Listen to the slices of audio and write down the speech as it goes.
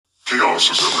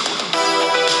chaos is everywhere.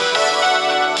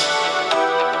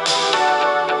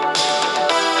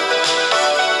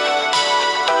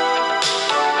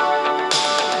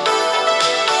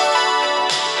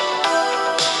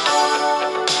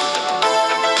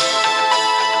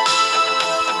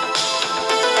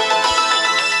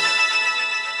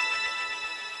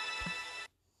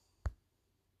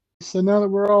 So now that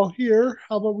we're all here,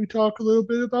 how about we talk a little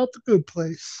bit about the Good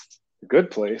Place?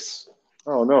 Good Place.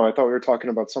 Oh no, I thought we were talking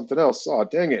about something else. Oh,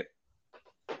 dang it.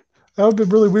 That would be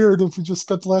really weird if we just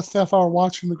spent the last half hour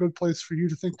watching the Good Place for you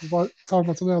to think about talking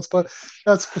about something else. But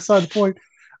that's beside the point.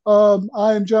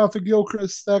 I am Jonathan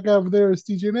Gilchrist. That guy over there is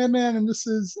DJ Madman, and this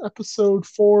is episode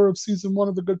 4 of season 1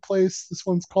 of the Good Place. This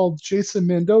one's called Jason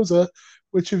Mendoza.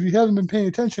 Which, if you haven't been paying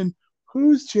attention,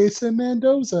 who's Jason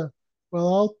Mendoza? Well,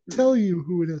 I'll tell you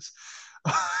who it is.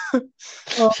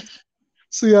 uh,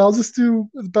 So yeah, I'll just do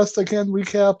the best I can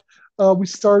recap. We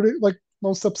started like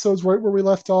most episodes right where we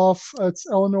left off. It's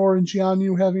Eleanor and Gianni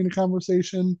having a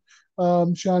conversation.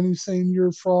 Gianni saying you're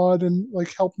a fraud and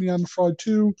like help me, I'm a fraud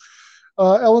too.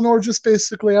 Eleanor just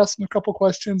basically asked him a couple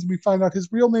questions. We find out his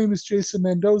real name is Jason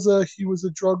Mendoza. He was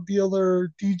a drug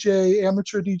dealer, DJ,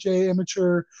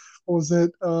 amateur. What was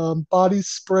it? Body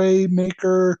spray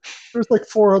maker. There's like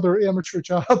 4 other amateur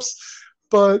jobs,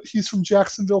 but he's from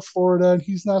Jacksonville, Florida, and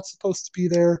he's not supposed to be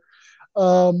there.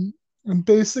 And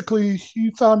basically, he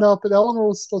found out that Eleanor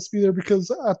was supposed to be there because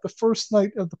at the first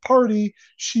night of the party,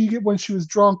 when she was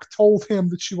drunk, told him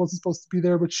that she wasn't supposed to be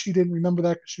there, but she didn't remember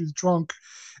that because she was drunk.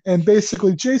 And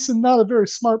basically, Jason, not a very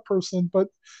smart person, but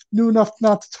knew enough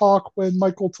not to talk when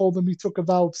Michael told him he took a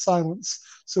vow of silence.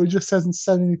 So he just hasn't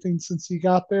said anything since he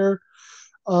got there.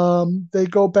 They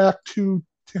go back to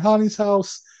Tahani's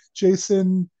house.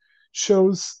 Jason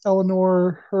shows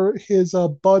Eleanor his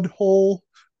bud hole,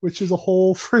 which is a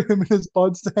hole for him and his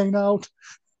buds to hang out.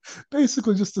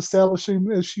 Basically, just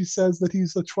establishing, as she says, that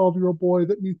he's a 12-year-old boy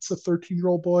that meets a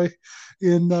 13-year-old boy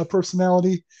in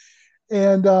personality.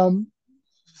 And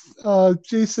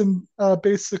Jason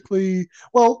basically,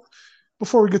 well,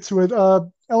 before we get to it,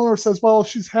 Eleanor says, well,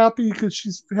 she's happy because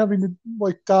she's having to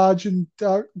like dodge and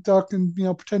duck and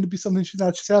pretend to be something she's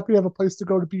not. She's happy to have a place to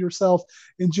go to be herself.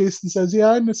 And Jason says, yeah,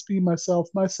 I miss being myself.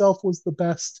 Myself was the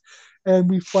best. And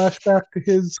we flash back to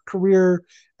his career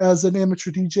as an amateur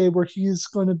DJ, where he's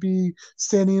going to be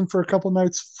standing in for a couple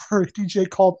nights for a DJ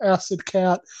called Acid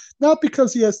Cat, not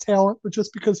because he has talent, but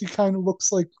just because he kind of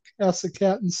looks like Acid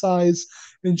Cat in size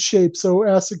and shape. So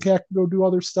Acid Cat can go do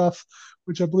other stuff,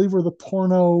 which I believe were the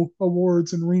porno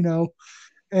awards in Reno.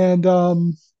 And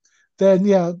then,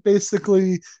 yeah,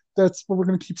 basically that's what we're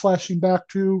going to keep flashing back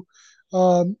to.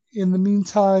 In the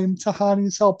meantime,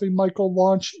 Tahani's helping Michael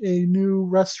launch a new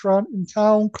restaurant in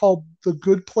town called the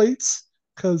Good Plates,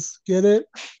 because get it?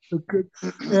 The good.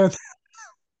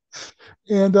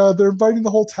 And they're inviting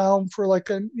the whole town for like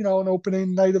an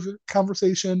opening night of a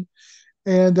conversation.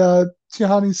 And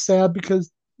Tahani's sad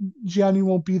because Gianni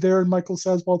won't be there, and Michael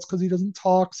says, well, it's because he doesn't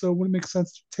talk, so it wouldn't make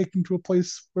sense to take him to a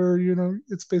place where,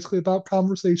 it's basically about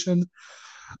conversation.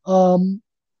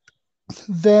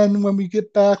 Then when we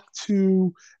get back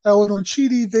to Eleanor and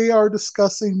Chidi, they are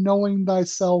discussing knowing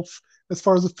thyself as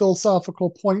far as a philosophical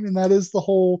point, and that is the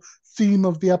whole theme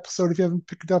of the episode, if you haven't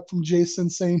picked it up from Jason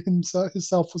saying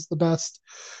himself was the best.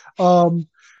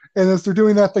 And as they're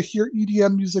doing that, they hear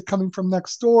EDM music coming from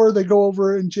next door. They go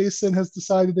over, and Jason has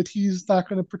decided that he's not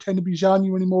going to pretend to be Jean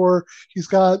anymore. He's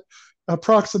got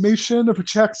approximation of a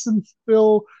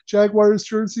Jacksonville Jaguars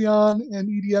jersey on and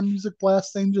EDM music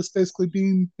blasting, just basically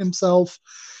being himself.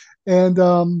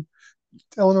 And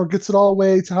Eleanor gets it all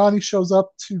away. Tahani shows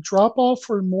up to drop off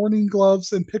her morning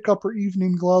gloves and pick up her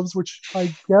evening gloves, which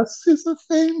I guess is a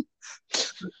thing.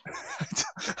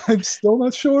 I'm still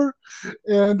not sure.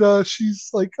 And she's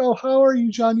like, oh, how are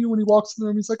you, Johnny? When he walks in the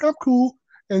room, he's like, I'm cool.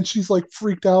 And she's like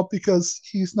freaked out because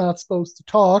he's not supposed to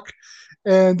talk.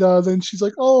 And then she's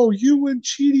like, oh, you and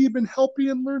Chidi have been helping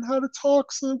him learn how to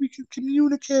talk so that we can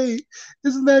communicate.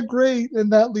 Isn't that great?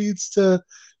 And that leads to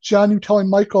Johnny telling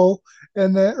Michael,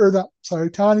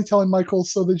 Tani telling Michael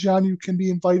so that Johnny can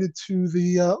be invited to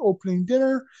the opening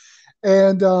dinner.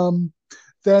 And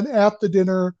then at the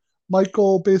dinner,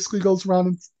 Michael basically goes around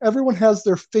and everyone has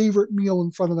their favorite meal in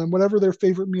front of them, whatever their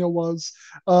favorite meal was.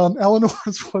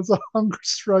 Eleanor's was a hunger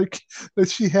strike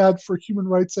that she had for human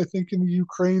rights, I think, in the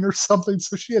Ukraine or something.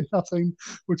 So she had nothing,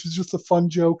 which is just a fun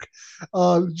joke.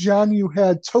 Jianyu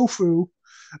had tofu,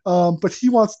 but he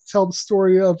wants to tell the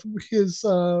story of his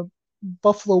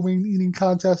buffalo wing eating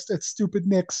contest at Stupid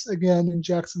Nick's again in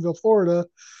Jacksonville, Florida.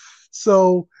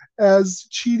 So as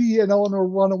Chidi and Eleanor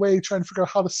run away trying to figure out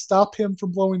how to stop him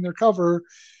from blowing their cover,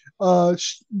 uh,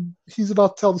 he's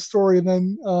about to tell the story, and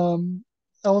then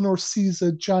Eleanor sees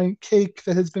a giant cake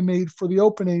that has been made for the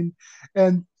opening,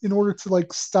 and in order to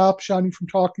like stop Johnny from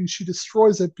talking, she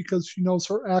destroys it because she knows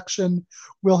her action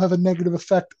will have a negative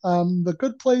effect on the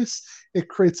good place. It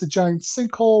creates a giant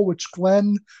sinkhole, which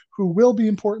Glenn, who will be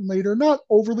important later, not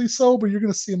overly so, but you're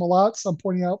going to see him a lot. So I'm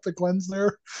pointing out that Glenn's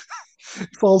there. He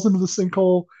falls into the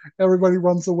sinkhole. Everybody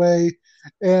runs away,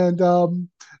 and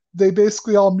they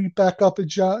basically all meet back up at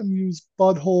Johnny's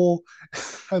butthole.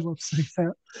 I love saying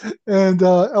that. And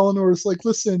Eleanor is like,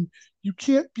 listen, you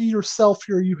can't be yourself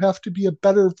here. You have to be a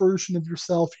better version of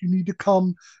yourself. You need to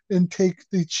come and take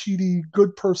the cheaty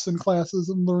good person classes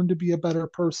and learn to be a better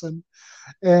person.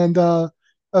 And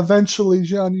eventually,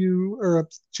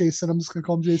 Jason, I'm just going to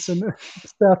call him Jason,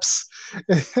 steps,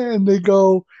 and they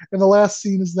go. And the last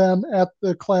scene is them at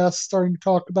the class starting to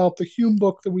talk about the Hume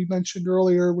book that we mentioned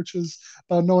earlier, which is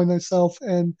about knowing thyself.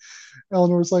 And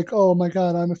Eleanor's like, "Oh my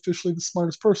God, I'm officially the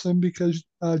smartest person because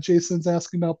Jason's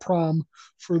asking about prom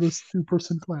for this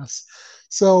two-person class."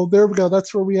 So there we go.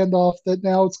 That's where we end off. That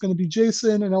now it's going to be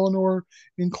Jason and Eleanor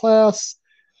in class,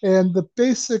 and the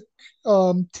basic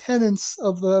tenets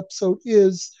of the episode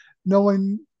is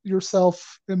knowing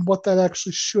yourself and what that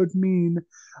actually should mean.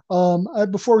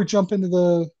 Before we jump into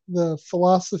the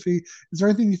philosophy, is there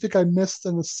anything you think I missed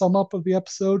in the sum up of the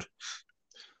episode?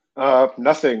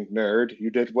 Nothing, nerd.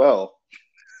 You did well.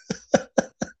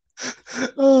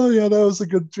 Oh yeah, that was a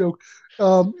good joke.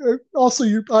 Also,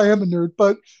 I am a nerd,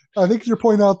 but I think you're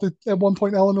pointing out that at one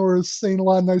point Eleanor is saying a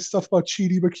lot of nice stuff about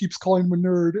Chidi, but keeps calling him a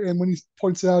nerd. And when he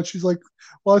points it out, she's like,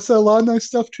 "Well, I said a lot of nice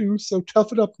stuff too, so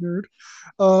tough it up, nerd."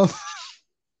 Uh,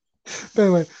 but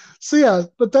anyway, so yeah,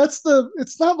 but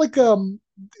it's not like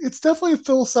it's definitely a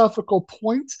philosophical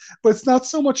point, but it's not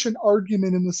so much an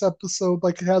argument in this episode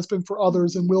like it has been for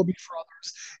others and will be for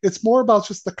others. It's more about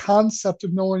just the concept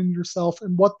of knowing yourself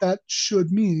and what that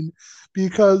should mean.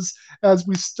 Because as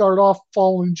we start off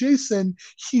following Jason,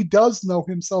 he does know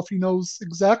himself. He knows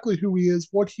exactly who he is,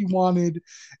 what he wanted,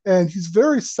 and he's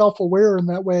very self-aware in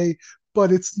that way,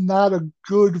 but it's not a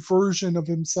good version of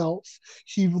himself.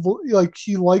 He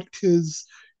liked his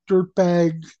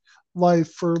dirtbag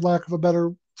life, for lack of a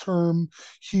better term.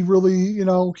 He really,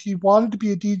 he wanted to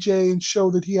be a DJ and show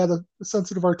that he had a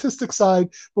sensitive artistic side,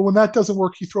 but when that doesn't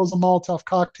work, he throws a Molotov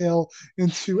cocktail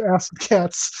into Acid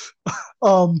Cat's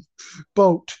um,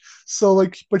 boat. So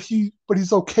but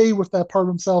he's okay with that part of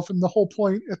himself. And the whole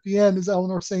point at the end is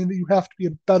Eleanor saying that you have to be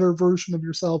a better version of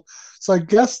yourself. So I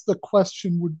guess the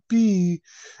question would be,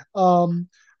 um,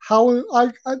 the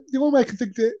only way I can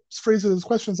think to phrase it as a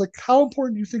question is like, how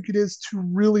important do you think it is to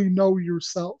really know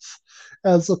yourself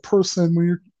as a person when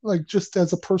you're like just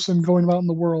as a person going about in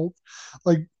the world?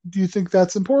 Like, do you think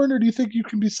that's important, or do you think you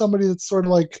can be somebody that's sort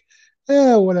of like,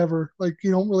 whatever, like you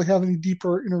don't really have any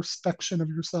deeper introspection of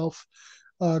yourself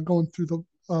going through the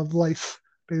life,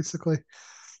 basically?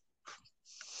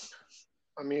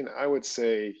 I mean, I would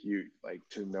say you like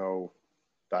to know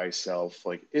thyself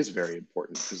like is very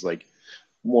important because like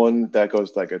one that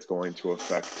goes like it's going to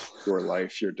affect your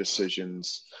life, your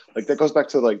decisions. Like that goes back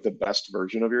to like the best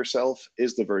version of yourself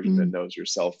is the version that Mm, knows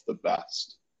yourself the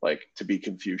best. Like to be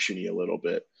Confucian-y a little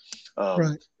bit,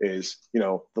 right. is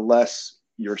the less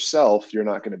yourself, you're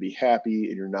not going to be happy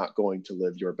and you're not going to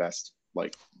live your best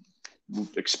like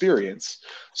experience.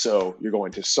 So you're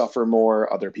going to suffer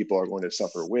more. Other people are going to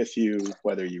suffer with you,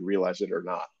 whether you realize it or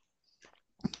not.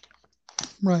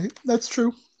 Right, that's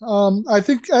true. I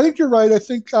think you're right. I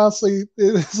think honestly,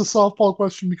 it is a softball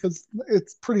question because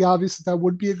it's pretty obvious that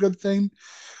would be a good thing.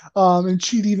 And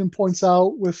Cheat even points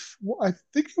out I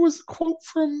think it was a quote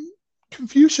from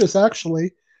Confucius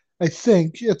actually. I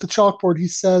think at the chalkboard he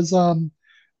says,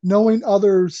 "Knowing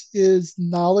others is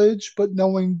knowledge, but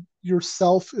knowing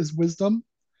yourself is wisdom."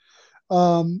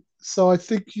 So I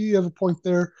think you have a point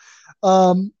there.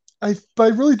 But I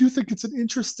really do think it's an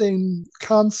interesting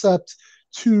concept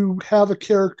to have a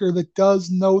character that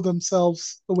does know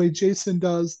themselves the way Jason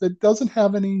does, that doesn't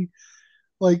have any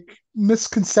like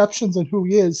misconceptions on who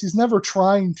he is. He's never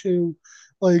trying to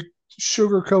like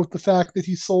sugarcoat the fact that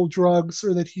he sold drugs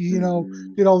or that he,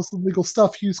 Mm-hmm. did all this illegal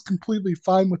stuff. He was completely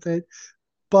fine with it,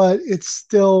 but it's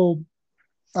still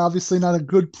obviously not a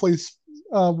good place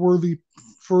worthy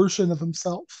version of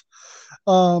himself.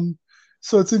 Um,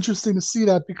 so it's interesting to see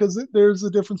that because there's a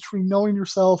difference between knowing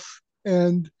yourself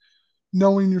and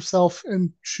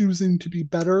choosing to be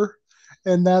better.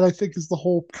 And that I think is the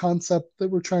whole concept that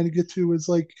we're trying to get to is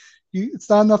like, it's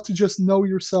not enough to just know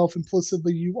yourself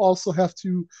implicitly. You also have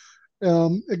to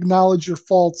acknowledge your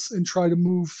faults and try to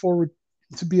move forward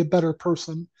to be a better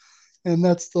person. And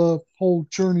that's the whole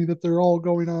journey that they're all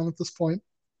going on at this point.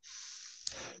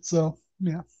 So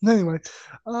yeah. Anyway,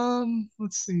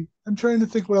 let's see. I'm trying to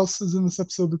think what else is in this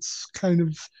episode that's kind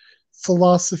of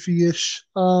philosophy-ish.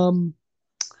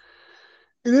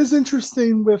 It is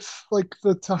interesting with like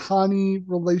the Tahani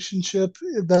relationship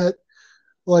that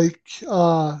like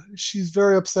she's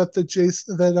very upset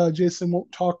that Jason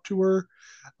won't talk to her.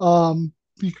 Um,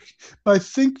 but I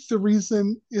think the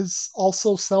reason is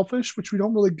also selfish, which we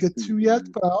don't really get to yet.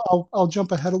 Mhm. But I'll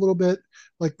jump ahead a little bit,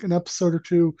 like an episode or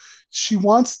two. She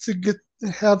wants to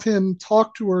have him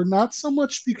talk to her, not so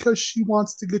much because she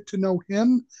wants to get to know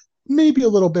him, maybe a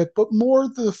little bit, but more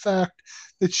the fact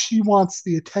that she wants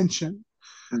the attention.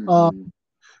 Um, Mhm.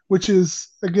 which is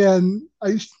again,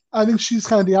 I think she's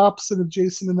kind of the opposite of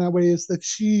Jason in that way, is that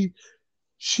she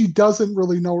doesn't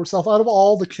really know herself. Out of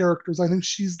all the characters, I think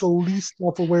she's the least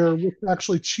self-aware, with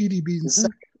actually Chidi being Mhm.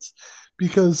 second,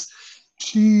 because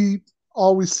she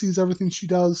always sees everything she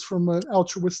does from an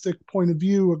altruistic point of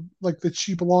view, like that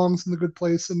she belongs in the good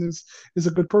place and is a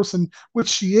good person, which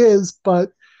she is,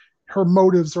 but her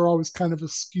motives are always kind of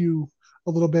askew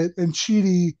a little bit. And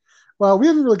Chidi, well, we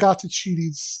haven't really got to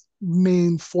Chidi's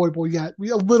main foible yet. We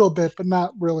a little bit, but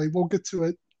not really. We'll get to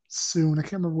it soon. I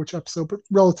can't remember which episode, but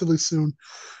relatively soon.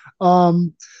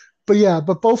 Um, but yeah,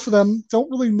 but both of them don't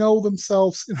really know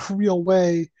themselves in a real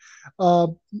way, uh,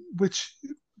 which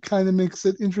kind of makes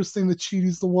it interesting that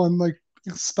Chidi's the one like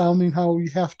expounding how you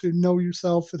have to know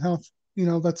yourself and how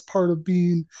that's part of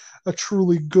being a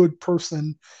truly good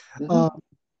person. Uh, Mhm.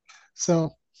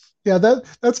 so yeah,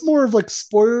 that's more of like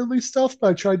spoilerly stuff, but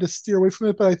I tried to steer away from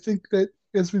it. But I think that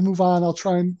as we move on, I'll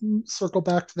try and circle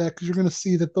back to that because you're going to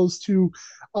see that those two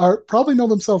are probably know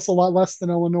themselves a lot less than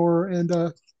Eleanor and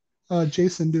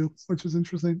Jason do, which is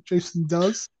interesting. Jason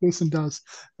does. Jason does.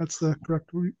 That's the correct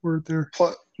word there,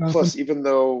 Plus, Jonathan. plus, even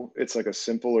though it's like a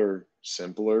simpler,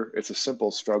 it's a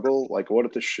simple struggle. Like what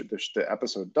if the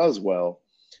episode does well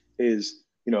is,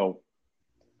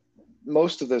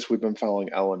 most of this we've been following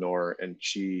Eleanor, and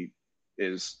she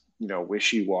is,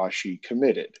 wishy-washy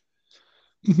committed.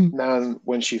 Mhm, Now,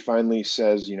 when she finally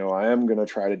says, I am going to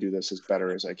try to do this as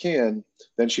better as I can,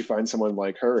 then she finds someone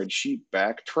like her and she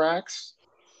backtracks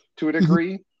to a mhm.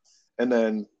 degree. And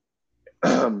then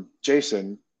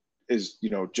Jason is,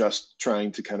 just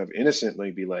trying to kind of innocently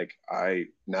be like, I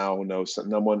now know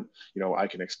someone, I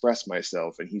can express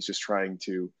myself. And he's just trying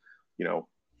to, you know,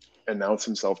 announce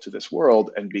himself to this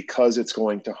world. And because it's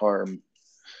going to harm,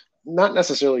 not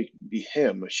necessarily be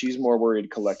him. She's more worried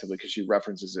collectively because she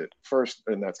references it first,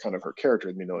 and that's kind of her character.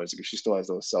 Is because she still has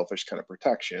those selfish kind of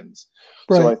protections.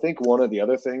 So I Right. think one of the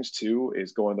other things too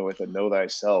is going with a know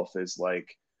thyself is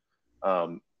like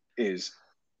is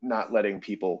not letting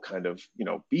people kind of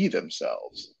be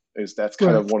themselves. Is that's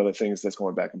kind Right. of one of the things that's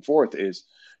going back and forth is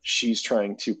she's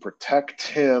trying to protect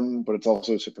him, but it's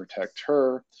also to protect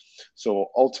her.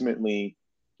 So ultimately,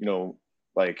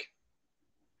 like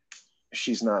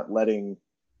she's not letting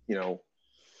you know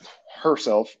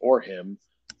herself or him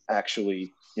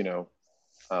actually,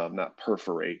 not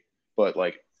perforate, but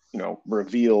like,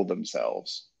 reveal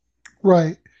themselves.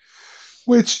 Right.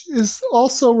 Which is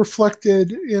also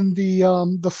reflected in the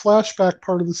flashback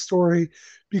part of the story,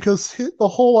 because the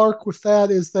whole arc with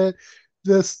that is that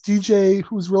this DJ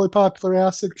who's really popular,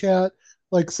 Acid Cat,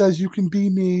 like says you can be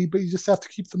me, but you just have to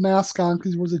keep the mask on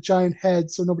because he wears a giant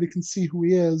head so nobody can see who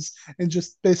he is, and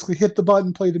just basically hit the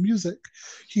button, play the music.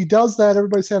 He does that,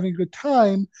 everybody's having a good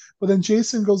time, but then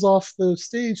Jason goes off the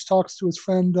stage, talks to his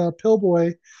friend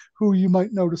Pillboy, who you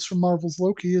might notice from Marvel's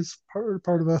Loki is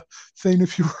part of a thing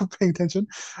if you were paying attention.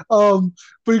 Um,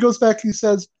 but he goes back and he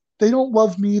says, they don't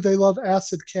love me, they love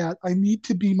Acid Cat. I need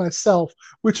to be myself,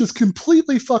 which is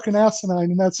completely fucking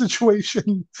asinine in that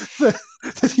situation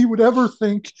that he would ever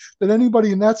think that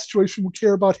anybody in that situation would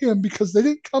care about him, because they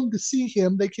didn't come to see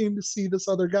him, they came to see this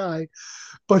other guy.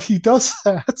 But he does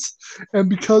that, and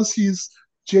because he's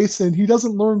Jason, he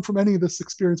doesn't learn from any of this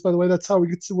experience. By the way, that's how he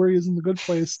gets to where he is in the good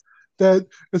place. That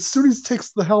as soon as he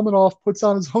takes the helmet off, puts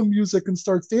on his own music, and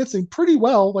starts dancing pretty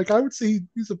well, like I would say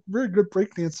he's a very good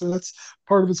break dancer. That's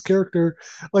part of his character.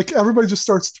 Like everybody just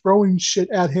starts throwing shit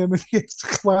at him, and he has to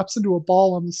collapse into a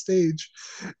ball on the stage.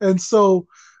 And so,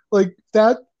 like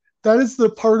that is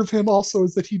the part of him also,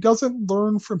 is that he doesn't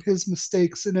learn from his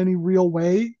mistakes in any real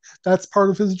way. That's part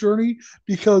of his journey,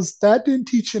 because that didn't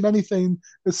teach him anything.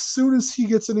 As soon as he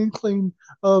gets an inkling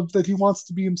of that he wants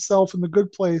to be himself in the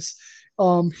good place,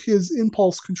 his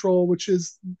impulse control, which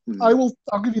is Mm.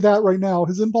 I'll give you that right now.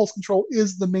 His impulse control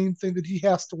is the main thing that he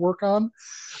has to work on.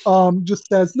 Just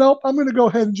says, nope, I'm going to go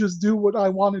ahead and just do what I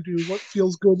want to do, what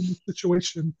feels good in the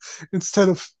situation, instead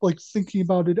of like thinking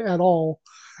about it at all.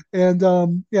 And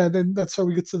yeah, then that's how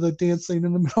we get to the dancing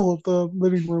in the middle of the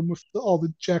living room with all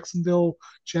the Jacksonville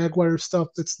Jaguar stuff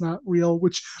that's not real.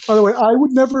 Which, by the way, I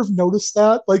would never have noticed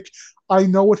that. Like, I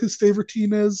know what his favorite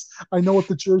team is. I know what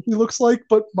the jersey looks like,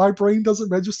 but my brain doesn't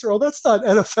register. Oh, that's not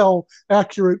NFL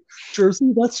accurate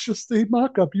jersey. That's just a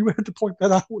mock-up. You had to point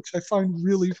that out, which I find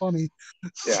really funny.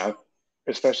 Yeah,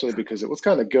 especially because it was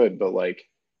kind of good, but like,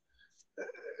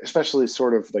 especially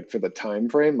sort of like for the time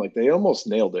frame, like they almost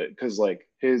nailed it because like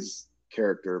his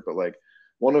character, but like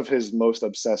one of his most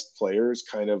obsessed players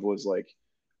kind of was like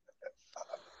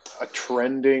a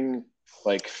trending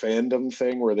like fandom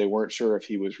thing where they weren't sure if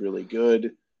he was really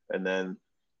good, and then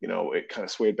it kind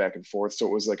of swayed back and forth, so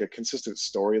it was like a consistent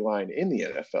storyline in the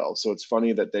NFL. So it's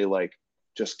funny that they like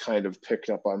just kind of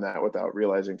picked up on that without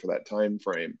realizing for that time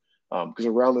frame, because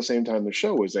around the same time the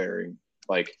show was airing,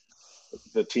 like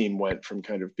the team went from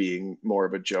kind of being more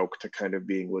of a joke to kind of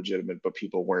being legitimate, but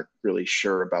people weren't really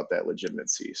sure about that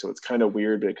legitimacy. So it's kind of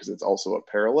weird because it's also a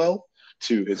parallel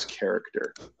to his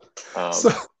character. So,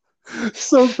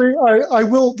 um, I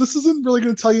will. This isn't really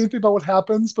going to tell you anything about what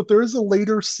happens, but there is a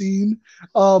later scene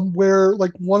where,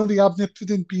 like, one of the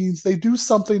omnipotent beings, they do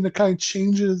something that kind of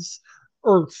changes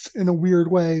Earth in a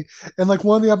weird way, and like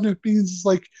one of the omnipotent beings is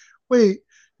like, "Wait,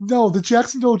 no, the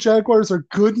Jacksonville Jaguars are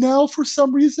good now for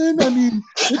some reason. I mean,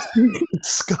 it's being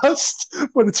discussed,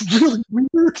 but it's really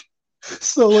weird."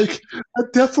 So, like,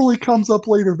 that definitely comes up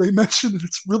later. They mention that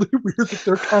it's really weird that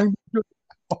they're kind of good,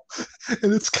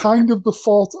 and it's kind of the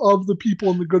fault of the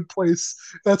people in the good place.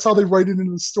 That's how they write it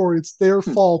into the story. It's their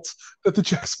fault that the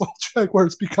Jacksonville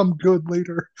Jaguars become good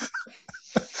later.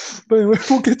 But anyway,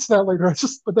 we'll get to that later.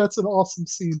 But that's an awesome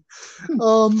scene.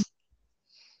 Um,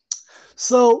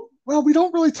 well, we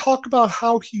don't really talk about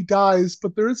how he dies,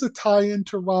 but there is a tie-in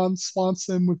to Ron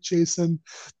Swanson with Jason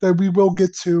that we will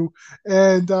get to.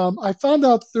 And I found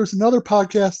out that there's another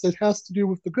podcast that has to do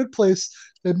with The Good Place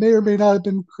that may or may not have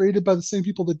been created by the same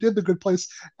people that did The Good Place.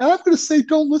 And I'm going to say,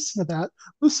 don't listen to that.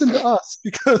 Listen to us,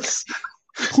 because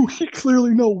we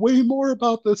clearly know way more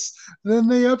about this than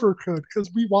they ever could,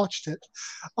 because we watched it.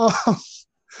 Um,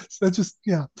 so that just,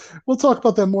 yeah, we'll talk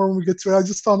about that more when we get to it. I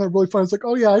just found that really fun. It's like,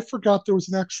 oh yeah, I forgot there was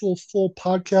an actual full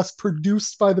podcast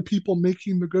produced by the people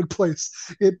making The Good Place.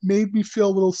 It made me feel a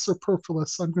little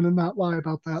superfluous. I'm going to not lie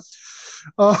about that.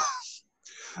 Uh,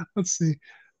 let's see.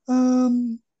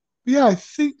 Um, yeah, I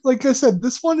think, like I said,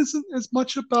 this one isn't as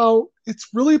much about, it's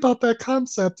really about that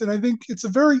concept. And I think it's a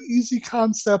very easy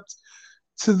concept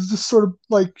to just sort of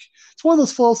like, it's one of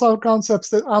those philosophical concepts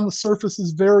that on the surface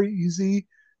is very easy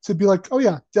to be like, oh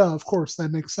yeah, duh, of course that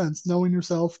makes sense. Knowing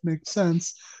yourself makes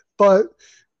sense. But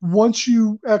once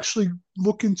you actually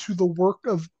look into the work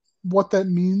of what that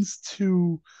means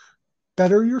to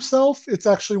better yourself, it's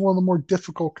actually one of the more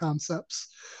difficult concepts.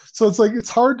 So it's like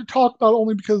it's hard to talk about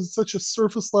only because it's such a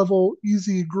surface level,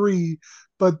 easy agree,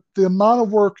 but the amount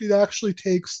of work it actually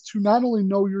takes to not only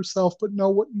know yourself but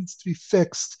know what needs to be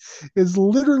fixed is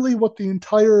literally what the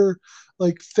entire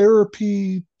like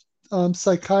therapy,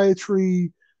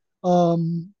 psychiatry,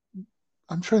 um,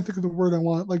 I'm trying to think of the word I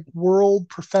want, like world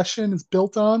profession is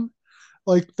built on.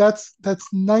 Like that's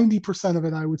 90% of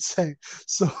it, I would say.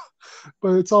 So,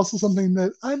 but it's also something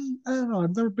that I don't know.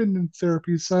 I've never been in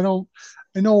therapy, so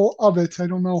I know of it. I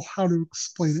don't know how to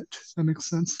explain it. If that makes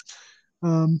sense.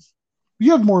 Um,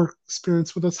 you have more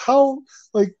experience with this.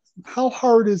 Like how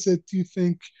hard is it? Do you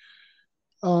think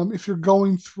if you're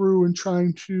going through and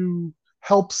trying to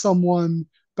help someone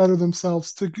better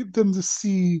themselves to get them to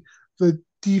see the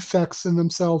defects in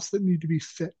themselves that need to be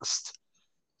fixed?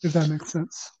 If that makes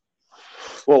sense.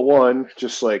 Well, one,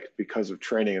 just like because of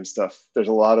training and stuff, there's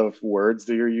a lot of words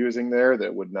that you're using there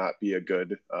that would not be a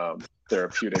good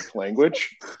therapeutic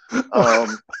language.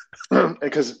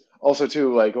 Because also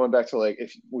too, like going back to like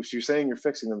if you're saying you're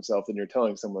fixing themselves, then you're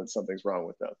telling someone something's wrong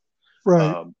with them.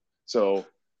 Right. So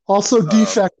Also,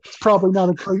 defect is probably not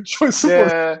a great choice of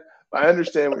words. yeah, I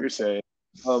understand what you're saying,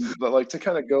 but like to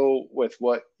kind of go with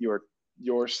what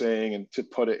you're saying and to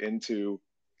put it into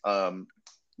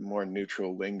more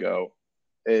neutral lingo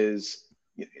is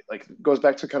like goes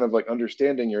back to kind of like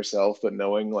understanding yourself, but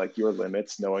knowing like your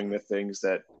limits, knowing the things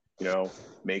that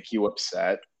make you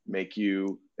upset, make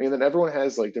you, and then everyone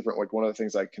has like different, like one of the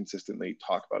things I consistently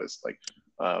talk about is like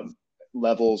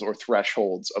levels or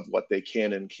thresholds of what they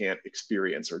can and can't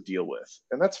experience or deal with,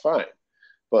 and that's fine.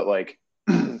 But like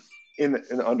in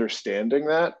understanding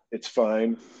that, it's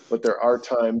fine. But there are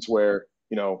times where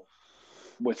you know,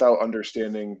 without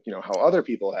understanding, how other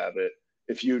people have it,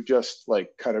 if you just like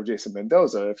kind of Jason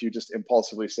Mendoza, if you just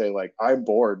impulsively say like, I'm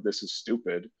bored, this is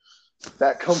stupid,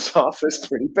 that comes off as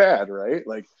pretty bad, right?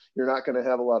 Like you're not going to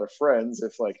have a lot of friends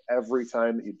if like every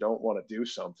time that you don't want to do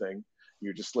something,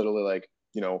 you just literally like,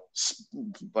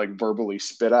 like verbally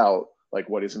spit out like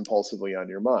what is impulsively on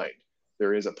your mind.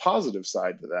 There is a positive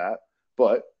side to that,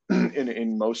 but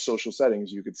in most social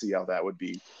settings, you could see how that would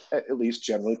be at least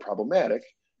generally problematic.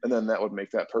 And then that would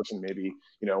make that person maybe,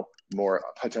 more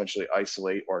potentially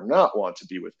isolate or not want to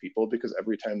be with people, because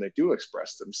every time they do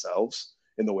express themselves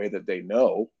in the way that they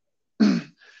know,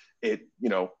 it,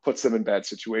 puts them in bad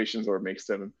situations or makes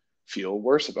them feel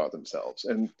worse about themselves.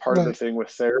 And part of the Right. thing with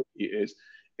therapy is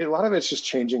a lot of it's just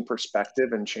changing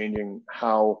perspective and changing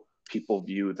how people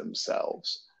view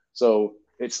themselves. So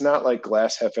it's not like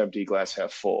glass half empty, glass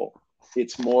half full.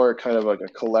 It's more kind of like a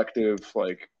collective,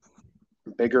 like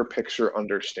bigger picture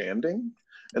understanding.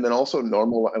 And then also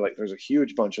normal, like there's a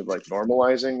huge bunch of like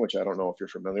normalizing, which I don't know if you're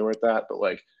familiar with that, but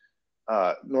like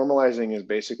normalizing is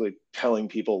basically telling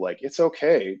people like it's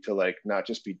okay to like not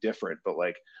just be different, but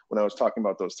like when I was talking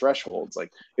about those thresholds,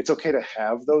 like it's okay to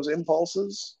have those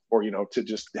impulses, or to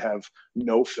just have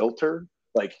no filter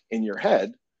like in your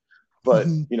head. But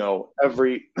Mm-hmm.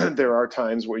 every there are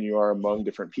times when you are among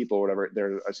different people or whatever,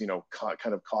 there's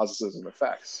kind of causes and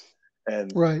effects,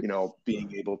 and Right.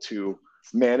 being able to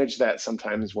manage that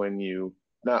sometimes when you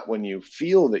not when you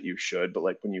feel that you should, but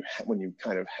like when you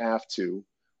kind of have to.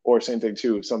 Or same thing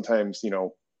too, sometimes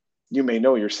you may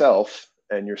know yourself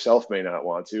and yourself may not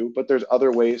want to, but there's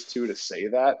other ways too to say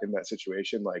that in that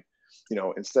situation, like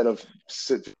instead of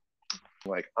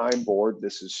like, I'm bored,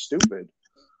 this is stupid,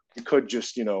 you could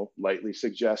just lightly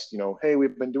suggest, hey,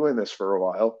 we've been doing this for a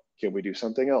while, can we do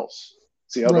something else?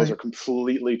 See how those Right. are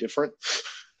completely different?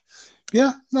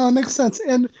 Yeah, no, it makes sense.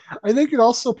 And I think it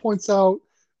also points out,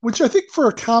 which I think for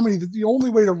a comedy, that the only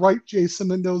way to write Jason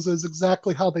Mendoza is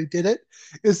exactly how they did it,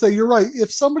 is that you're right.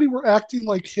 If somebody were acting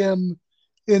like him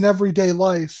in everyday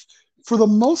life, for the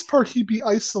most part, he'd be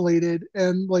isolated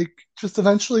and like just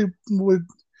eventually would,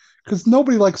 because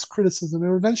nobody likes criticism, it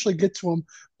would eventually get to him.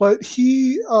 But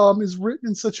he is written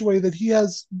in such a way that he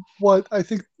has what I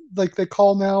think like they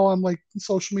call now on like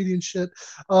social media and shit,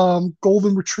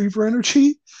 golden retriever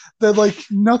energy, that like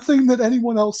nothing that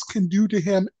anyone else can do to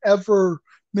him ever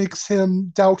makes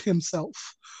him doubt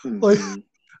himself, like Mm-hmm.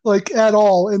 like at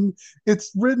all. And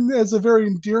it's written as a very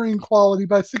endearing quality,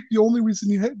 but I think the only reason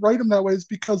you write him that way is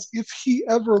because if he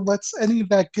ever lets any of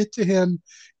that get to him,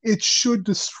 it should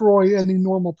destroy any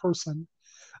normal person.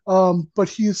 But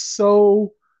he's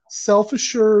so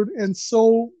self-assured and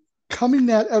so coming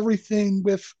at everything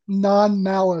with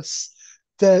non-malice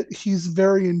that he's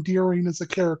very endearing as a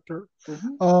character.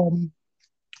 Mm-hmm. Um,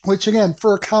 which again,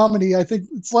 for a comedy, I think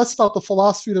it's less about the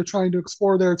philosophy they're trying to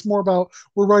explore there. It's more about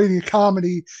we're writing a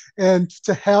comedy, and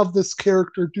to have this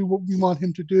character do what we want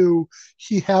him to do,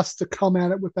 he has to come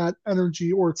at it with that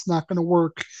energy, or it's not going to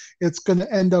work. It's going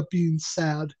to end up being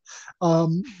sad.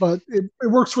 But it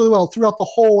works really well throughout the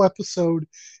whole episode.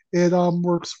 It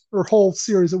works, or whole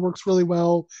series. It works really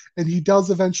well, and he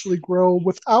does eventually grow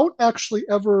without actually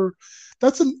ever.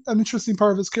 That's an interesting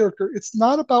part of his character. It's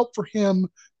not about for him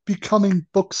becoming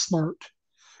book smart.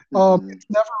 Mm-hmm.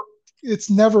 It's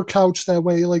never couched that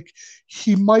way. Like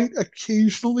he might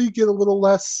occasionally get a little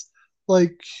less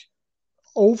like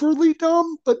overly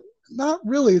dumb, but not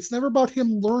really. It's never about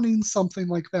him learning something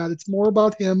like that. It's more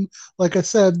about him, like I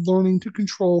said, learning to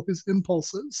control his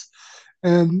impulses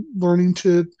and learning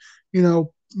to, you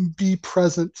know, be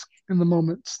present in the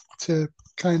moment, to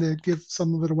kind of give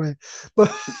some of it away.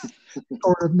 But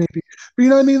sort of maybe. But you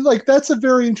know what I mean? Like that's a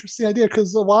very interesting idea,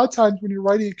 because a lot of times when you're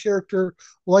writing a character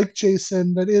like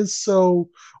Jason that is so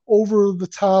over the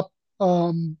top,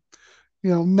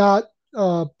 not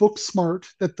book smart,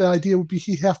 that the idea would be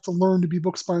he have to learn to be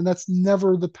book smart, and that's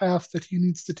never the path that he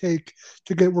needs to take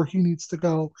to get where he needs to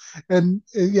go. And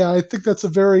yeah, I think it's a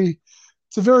very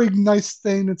nice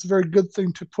thing. It's a very good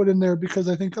thing to put in there, because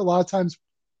I think a lot of times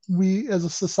we as a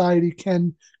society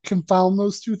can confound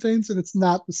those two things, and it's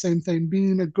not the same thing.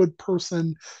 Being a good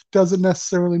person doesn't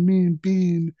necessarily mean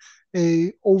being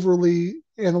a overly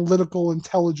analytical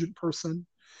intelligent person.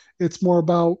 It's more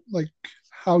about like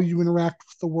how you interact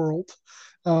with the world.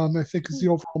 I think is the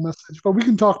overall message, but we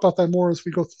can talk about that more as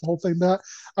we go through the whole thing. That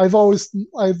I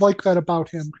like that about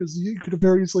him, because you could have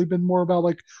very easily been more about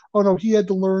like, oh no, he had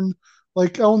to learn,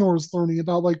 like Eleanor's learning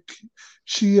about, like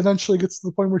she eventually gets to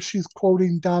the point where she's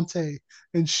quoting Dante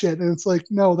and shit, and it's like,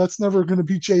 no, that's never going to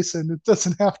be Jason. It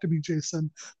doesn't have to be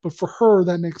Jason, but for her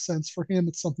that makes sense. For him,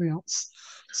 it's something else.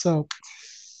 So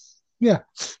Yeah.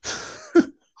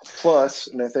 Plus,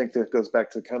 and I think that goes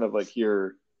back to kind of like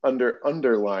your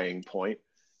underlying point,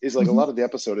 is like a Mhm. lot of the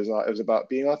episode is about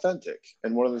being authentic.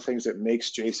 And one of the things that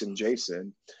makes Jason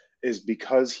Jason is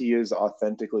because he is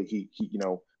authentically he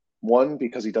one,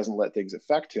 because he doesn't let things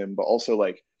affect him, but also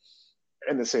like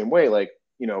in the same way, like,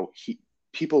 he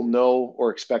people know or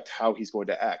expect how he's going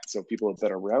to act. So people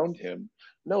that are around him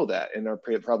know that and are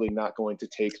probably not going to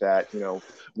take that,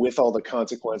 with all the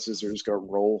consequences. They're just going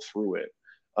to roll through it.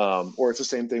 Or it's the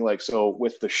same thing, like, so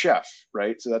with the chef,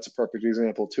 right? So that's a perfect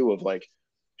example too of like,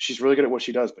 she's really good at what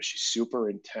she does, but she's super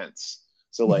intense.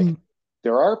 So like, Mhm.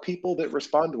 there are people that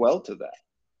respond well to that.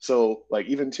 So like,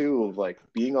 even too, of like,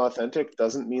 being authentic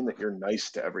doesn't mean that you're nice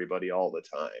to everybody all the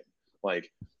time.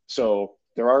 Like, so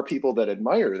there are people that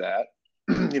admire that.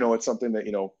 It's something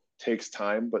that, takes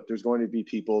time, but there's going to be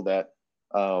people that,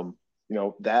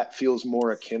 that feels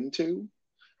more akin to.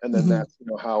 And then Mhm. that's,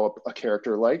 how a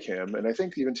character like him. And I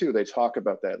think even too, they talk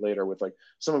about that later with like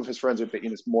some of his friends.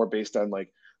 It's more based on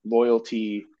like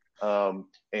loyalty, and,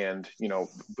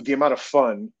 the amount of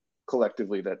fun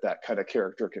collectively that that kind of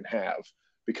character can have,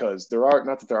 because there are,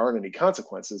 not that there aren't any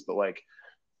consequences, but like,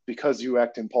 because you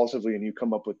act impulsively and you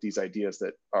come up with these ideas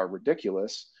that are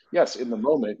ridiculous, yes, in the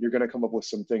moment you're going to come up with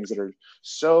some things that are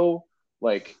so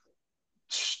like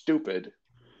stupid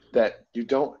that you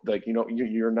don't like,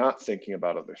 you're not thinking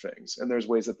about other things. And there's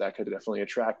ways that that could definitely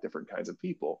attract different kinds of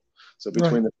people. So Right.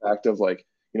 between the fact of like,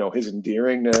 his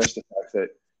endearingness, the fact that,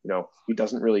 he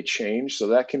doesn't really change, so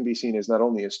that can be seen as not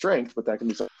only a strength, but that can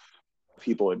be something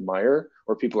people admire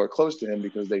or people are close to him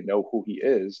because they know who he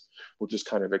is, will just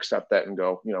kind of accept that and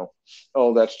go,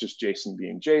 oh, that's just Jason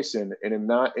being Jason, and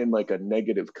not in like a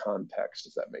negative context,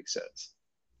 if that makes sense.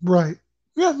 Right.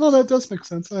 Yeah, no, that does make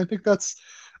sense. And I think that's,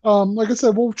 like I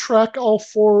said, we'll track all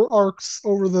four arcs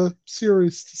over the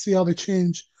series to see how they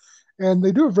change. And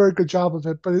they do a very good job of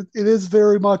it, but it is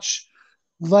very much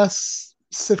less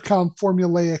sitcom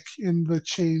formulaic in the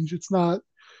change. It's not,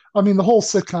 I mean, the whole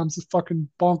sitcom's a fucking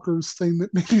bonkers thing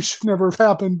that maybe should never have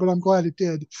happened, but I'm glad it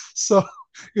did. So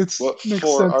it's What makes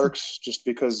four sense. arcs, just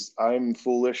because I'm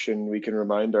foolish and we can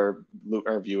remind our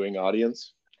viewing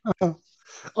audience?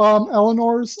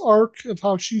 Eleanor's arc of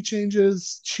how she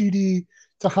changes, Chidi,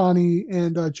 Tahani,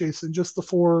 and Jason, just the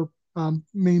four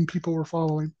main people we're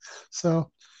following. So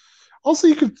also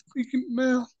you can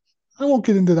well, I won't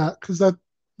get into that because that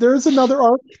there is another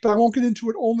arc, but I won't get into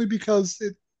it only because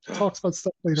it talks about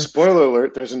stuff later. Spoiler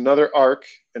alert, there's another arc,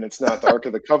 and it's not the Ark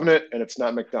of the Covenant, and it's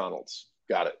not McDonald's.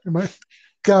 Got it. Am I?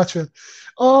 Gotcha.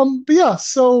 But yeah,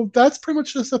 so that's pretty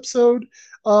much this episode.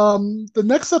 The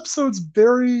next episode's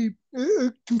very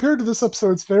compared to this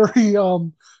episode, it's very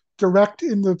direct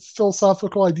in the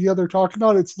philosophical idea they're talking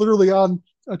about. It's literally on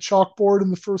a chalkboard in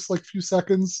the first like few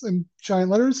seconds in giant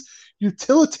letters.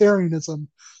 Utilitarianism.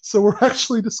 So we're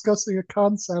actually discussing a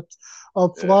concept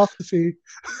of Ugh, philosophy.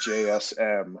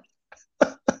 JSM.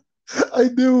 I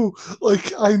knew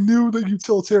that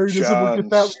utilitarianism would get John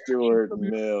that reaction Stuart from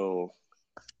you. Mill.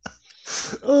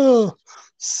 Uh,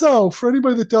 so, for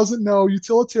anybody that doesn't know,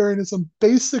 utilitarianism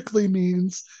basically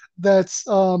means that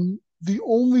the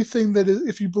only thing that is,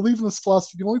 if you believe in this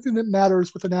philosophy, the only thing that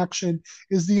matters with an action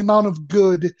is the amount of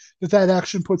good that that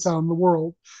action puts out in the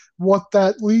world. What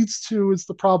that leads to is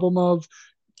the problem of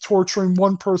torturing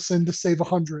one person to save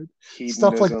 100.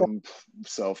 Stuff like that. Hedonism,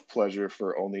 self pleasure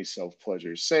for only self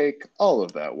pleasure's sake, all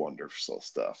of that wonderful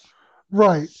stuff.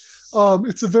 Right.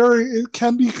 It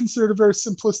can be considered a very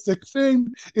simplistic thing.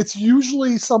 It's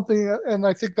usually something, and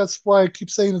I think that's why I keep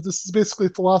saying that this is basically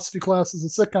a philosophy class as a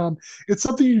sitcom. It's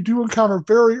something you do encounter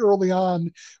very early on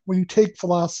when you take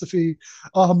philosophy,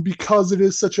 because it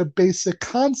is such a basic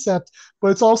concept,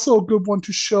 but it's also a good one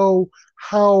to show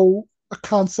how a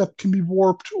concept can be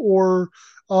warped or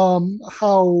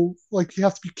how like you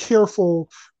have to be careful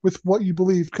with what you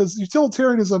believe because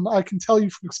utilitarianism, I can tell you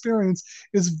from experience,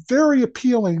 is very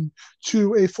appealing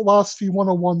to a philosophy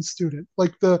 101 student.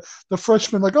 Like the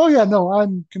freshman, like, oh yeah, no,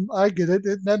 I get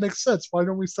that makes sense. Why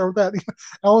don't we start with that?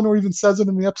 Eleanor even says it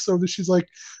in the episode that she's like,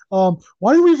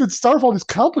 why do we even start with all these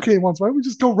complicated ones? Why don't we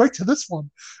just go right to this one?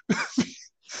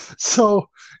 So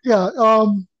yeah,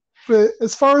 but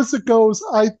as far as it goes,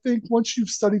 I think once you've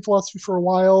studied philosophy for a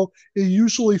while, it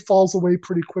usually falls away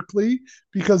pretty quickly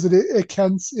because it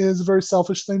is a very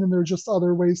selfish thing, and there are just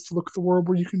other ways to look at the world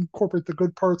where you can incorporate the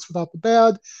good parts without the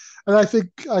bad. And I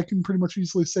think I can pretty much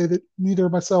easily say that neither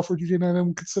myself or DJ and I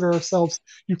would consider ourselves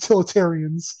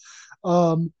utilitarians.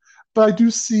 Um, but I do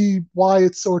see why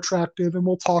it's so attractive, and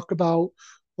we'll talk about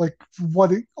like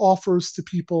what it offers to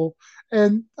people.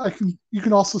 And you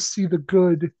can also see the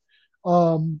good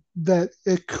that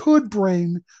it could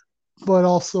bring but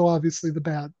also obviously the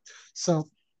bad. So,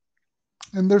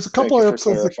 and there's a Thank couple you other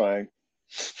for episodes that clarifying.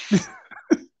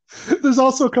 there's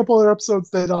also a couple other episodes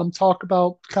that talk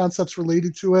about concepts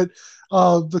related to it.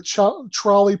 The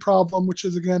trolley problem, which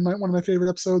is again one of my favorite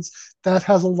episodes, that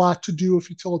has a lot to do with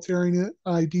utilitarian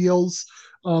ideals,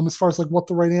 as far as like what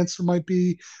the right answer might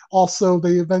be. Also,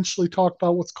 they eventually talk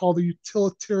about what's called the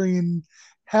utilitarian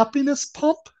happiness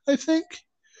pump, I think,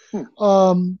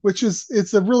 Hmm. which is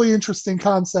it's a really interesting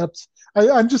concept.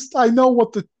 I know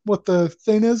what the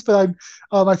thing is, but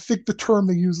I think the term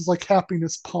they use is like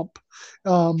happiness pump,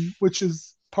 which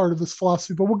is part of this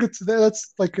philosophy. But we'll get to that.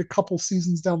 That's like a couple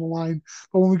seasons down the line.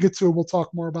 But when we get to it, we'll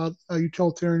talk more about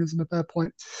utilitarianism at that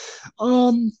point.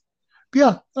 Um,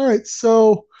 yeah. All right.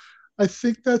 So I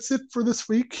think that's it for this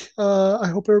week. I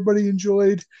hope everybody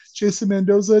enjoyed Jason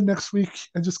Mendoza next week.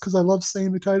 And just because I love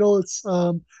saying the title, it's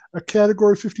a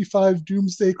Category 55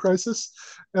 Doomsday Crisis.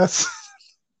 That's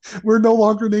we're no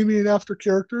longer naming it after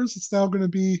characters. It's now going to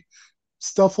be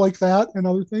stuff like that and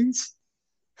other things.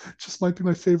 Just might be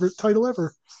my favorite title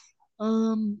ever.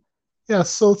 Um, yeah,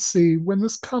 so let's see. When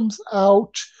this comes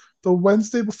out, the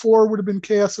Wednesday before would have been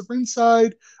Chaos at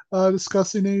Ringside,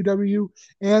 discussing AEW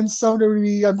and some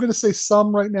WWE. I'm going to say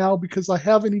some right now because I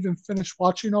haven't even finished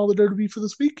watching all the WWE for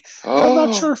this week, and I'm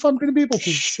not sure Oh, if I'm going to be able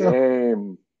to. So,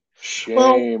 shame,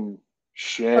 well,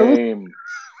 shame, I will shame.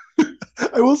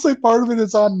 I will say part of it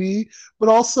is on me, but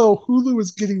also Hulu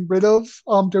is getting rid of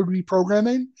WWE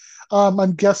programming.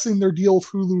 I'm guessing their deal with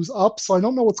Hulu's up, so I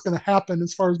don't know what's going to happen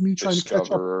as far as me trying to catch up,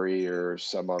 Discovery or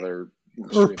some other or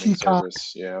streaming Peacock,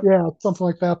 service. Yeah. yeah, something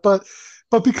like that. But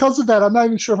because of that, I'm not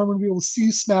even sure if I'm going to be able to see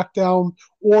SmackDown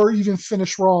or even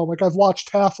finish Raw. Like I've watched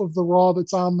half of the Raw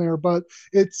that's on there, but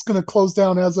it's going to close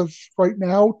down as of right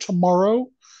now tomorrow.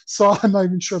 So I'm not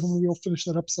even sure if I'm going to be able to finish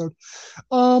that episode.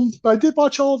 But I did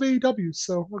watch all of AEW,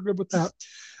 so we're good with that.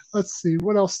 Let's see,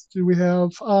 what else do we have?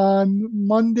 On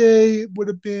Monday would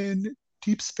have been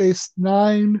Deep Space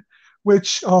Nine,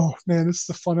 which, oh man, this is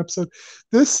a fun episode.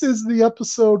 This is the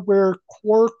episode where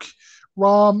Quark,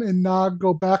 Rom, and Nog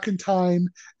go back in time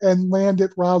and land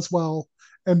at Roswell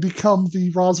and become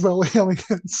the Roswell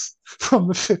aliens from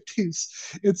the 50s.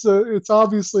 It's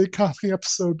obviously a comedy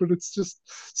episode, but it's just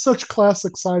such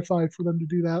classic sci-fi for them to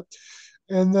do that.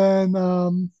 And then,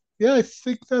 yeah, I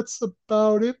think that's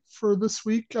about it for this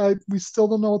week. We still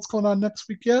don't know what's going on next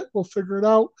week yet. We'll figure it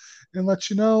out and let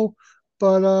you know.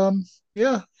 But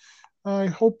yeah, I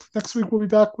hope next week we'll be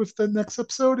back with the next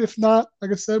episode. If not,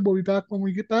 like I said, we'll be back when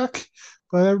we get back.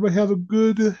 But everybody have a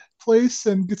good place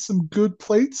and get some good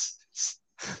plates.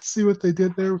 See what they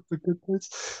did there with the good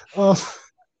plates.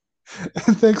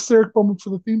 And thanks to Eric Bowman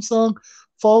for the theme song.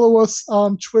 Follow us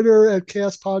on Twitter at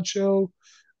Chaos Pod Show,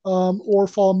 or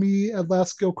follow me at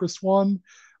Last Gilchrist One.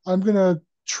 I'm gonna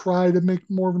try to make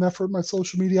more of an effort in my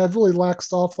social media. I've really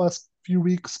laxed off last few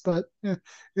weeks, but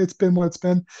it's been what it's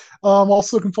been.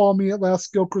 Also, you can follow me at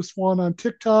Last Gilchrist One on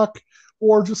TikTok,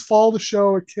 or just follow the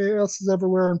show at Chaos is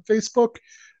Everywhere on Facebook.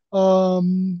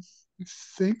 Um, I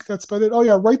think that's about it. Oh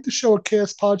yeah, write the show at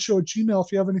kspodshow at gmail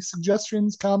if you have any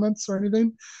suggestions, comments, or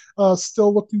anything.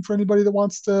 Still looking for anybody that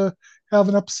wants to have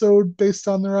an episode based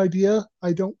on their idea.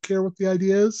 I don't care what the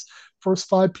idea is. First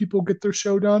 5 people get their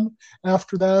show done.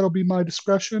 After that, it'll be my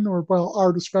discretion, or well,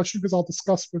 our discretion, because I'll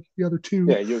discuss with the other two.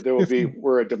 Yeah, there will If be,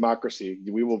 we're a democracy.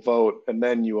 We will vote and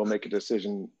then you will make a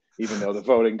decision, even though the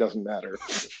voting doesn't matter.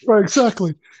 right,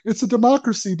 exactly. It's a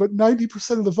democracy, but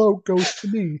 90% of the vote goes to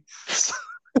me. So,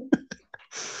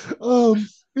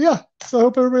 yeah. So I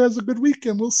hope everybody has a good week,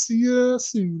 and we'll see you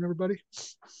soon, everybody.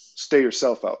 Stay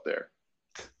yourself out there.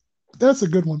 That's a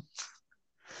good one.